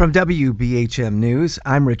From WBHM News,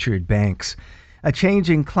 I'm Richard Banks. A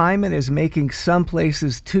changing climate is making some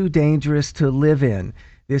places too dangerous to live in.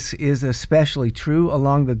 This is especially true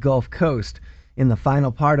along the Gulf Coast. In the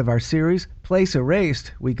final part of our series, Place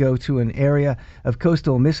Erased, we go to an area of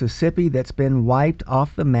coastal Mississippi that's been wiped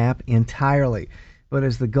off the map entirely. But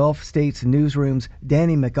as the Gulf States Newsroom's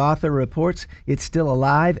Danny MacArthur reports, it's still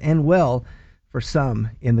alive and well for some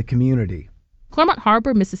in the community. Clermont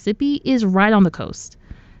Harbor, Mississippi is right on the coast.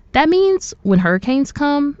 That means when hurricanes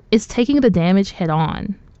come, it's taking the damage head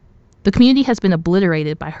on. The community has been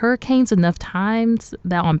obliterated by hurricanes enough times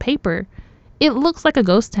that on paper, it looks like a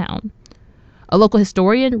ghost town. A local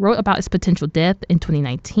historian wrote about its potential death in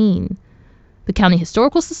 2019. The County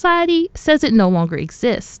Historical Society says it no longer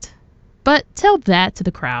exists. But tell that to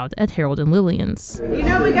the crowd at Harold and Lillian's. You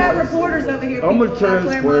know we got reporters over here. I'm a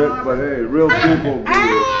transplant, but hey, real people.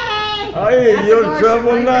 I ain't your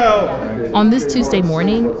trouble now. On this Tuesday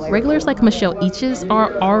morning, regulars like Michelle Eaches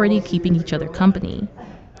are already keeping each other company.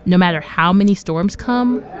 No matter how many storms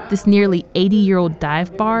come, this nearly 80-year-old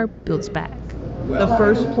dive bar builds back. The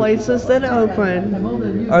first places that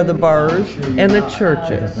open are the bars and the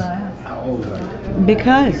churches.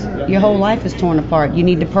 Because your whole life is torn apart. You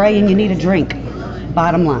need to pray and you need a drink.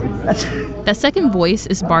 Bottom line. That second voice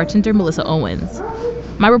is bartender Melissa Owens.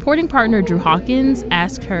 My reporting partner Drew Hawkins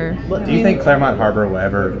asked her, do you think Clermont Harbor will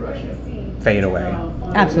ever fade away?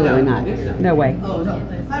 Absolutely not. No way.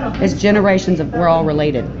 It's generations of, we're all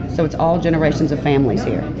related. So it's all generations of families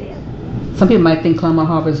here. Some people might think Clermont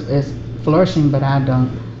Harbor is flourishing, but I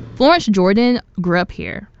don't. Florence Jordan grew up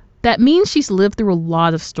here. That means she's lived through a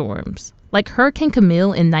lot of storms, like Hurricane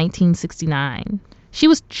Camille in 1969. She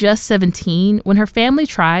was just 17 when her family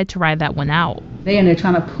tried to ride that one out. They're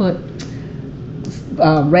trying to put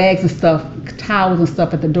rags and stuff, towels and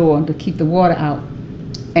stuff at the door to keep the water out,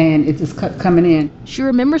 and it's just coming in. She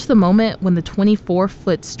remembers the moment when the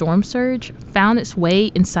 24-foot storm surge found its way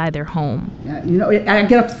inside their home. I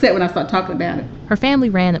get upset when I start talking about it. Her family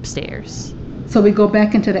ran upstairs. So we go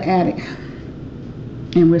back into the attic,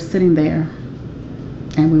 and we're sitting there,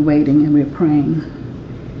 and we're waiting, and we're praying,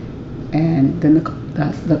 and then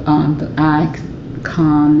the eye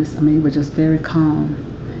calmness. I mean, it was just very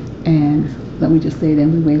calm, and we just stayed there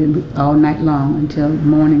and we waited all night long until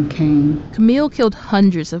morning came. Camille killed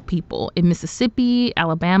hundreds of people in Mississippi,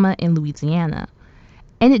 Alabama, and Louisiana,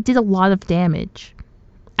 and it did a lot of damage.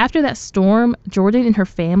 After that storm, Jordan and her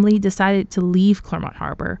family decided to leave Clermont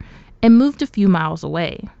Harbor and moved a few miles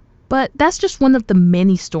away. But that's just one of the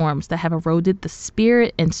many storms that have eroded the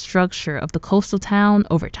spirit and structure of the coastal town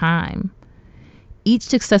over time. Each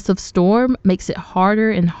successive storm makes it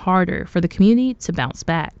harder and harder for the community to bounce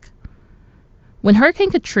back. When Hurricane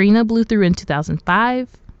Katrina blew through in 2005,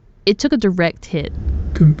 it took a direct hit.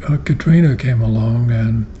 Katrina came along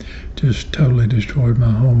and just totally destroyed my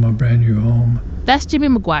home, my brand new home. That's Jimmy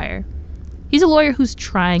McGuire. He's a lawyer who's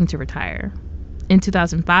trying to retire. In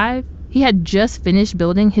 2005, he had just finished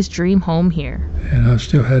building his dream home here. And I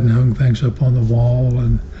still hadn't hung things up on the wall,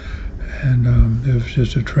 and it was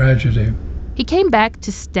just a tragedy. He came back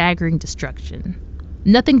to staggering destruction.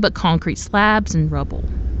 Nothing but concrete slabs and rubble.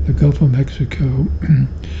 The Gulf of Mexico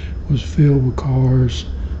was filled with cars,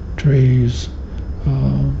 trees,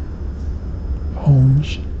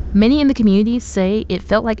 homes. Many in the community say it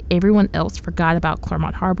felt like everyone else forgot about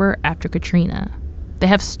Clermont Harbor after Katrina. They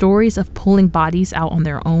have stories of pulling bodies out on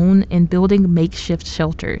their own and building makeshift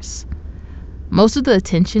shelters. Most of the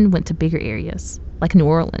attention went to bigger areas, like New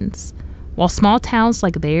Orleans, while small towns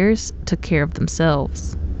like theirs took care of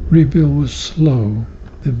themselves. Rebuild was slow.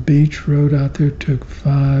 The beach road out there took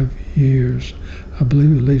 5 years. I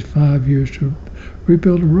believe at least 5 years to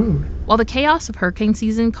rebuild a road. While the chaos of hurricane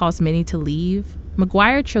season caused many to leave,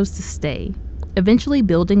 McGuire chose to stay, eventually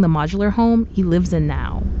building the modular home he lives in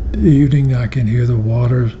now. The evening I can hear the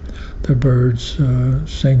water, the birds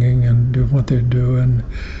singing and doing what they're doing.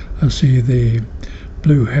 I see the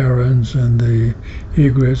blue herons and the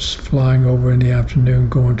egrets flying over in the afternoon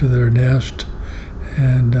going to their nest.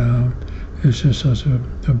 And it's just such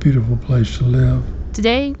a beautiful place to live.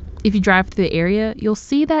 Today, if you drive through the area, you'll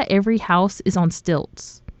see that every house is on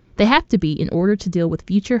stilts. They have to be in order to deal with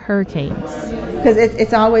future hurricanes. Because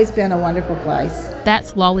it's always been a wonderful place.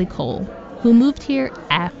 That's Lolly Cole, who moved here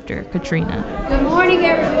after Katrina. Good morning,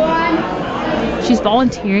 everyone. She's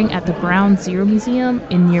volunteering at the Ground Zero Museum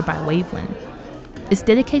in nearby Waveland. It's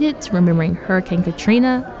dedicated to remembering Hurricane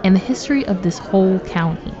Katrina and the history of this whole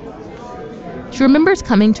county. She remembers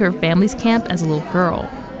coming to her family's camp as a little girl,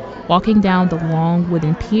 walking down the long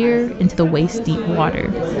wooden pier into the waist-deep water.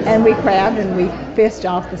 And we crabbed and we fished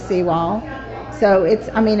off the seawall. So it's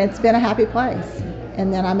been a happy place.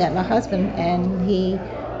 And then I met my husband, and he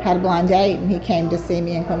had a blind date, and he came to see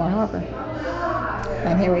me in Clermont Harbor.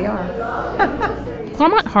 And here we are.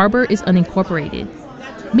 Clermont Harbor is unincorporated,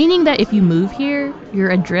 meaning that if you move here, your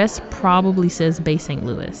address probably says Bay St.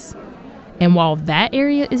 Louis. And while that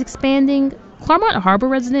area is expanding, Clermont Harbor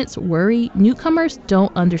residents worry newcomers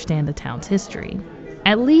don't understand the town's history.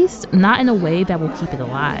 At least, not in a way that will keep it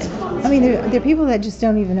alive. I mean, there are people that just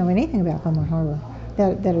don't even know anything about Clermont Harbor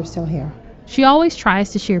that are still here. She always tries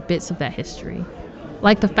to share bits of that history,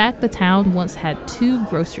 like the fact the town once had 2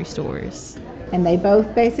 grocery stores. And they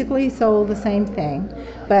both basically sold the same thing,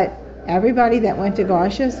 but everybody that went to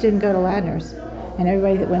Garsha's didn't go to Ladner's, and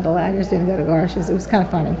everybody that went to Ladner's didn't go to Garsha's. It was kind of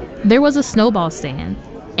funny. There was a snowball stand,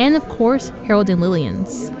 and of course, Harold and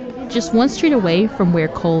Lillian's, just one street away from where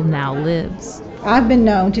Cole now lives. I've been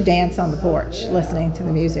known to dance on the porch, listening to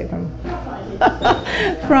the music from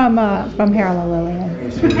Harold and Lillian.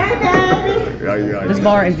 This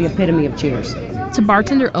bar is the epitome of cheers. To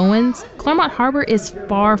bartender Owens, Clermont Harbor is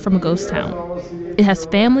far from a ghost town. It has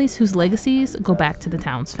families whose legacies go back to the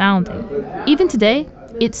town's founding. Even today,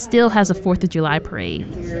 it still has a 4th of July parade.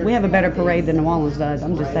 We have a better parade than New Orleans does,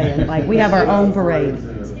 I'm just saying. Like, we have our own parade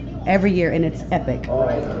every year, and it's epic.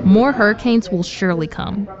 More hurricanes will surely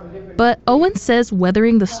come. But Owens says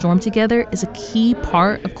weathering the storm together is a key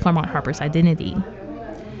part of Clermont Harbor's identity.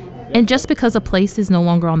 And just because a place is no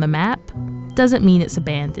longer on the map doesn't mean it's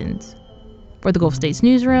abandoned. For the Gulf States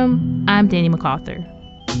Newsroom, I'm Danny MacArthur.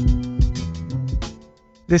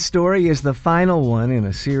 This story is the final one in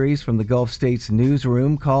a series from the Gulf States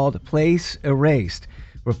Newsroom called Place Erased.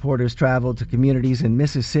 Reporters traveled to communities in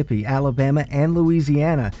Mississippi, Alabama, and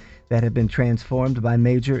Louisiana that have been transformed by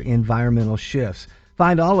major environmental shifts.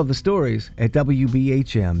 Find all of the stories at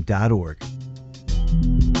WBHM.org.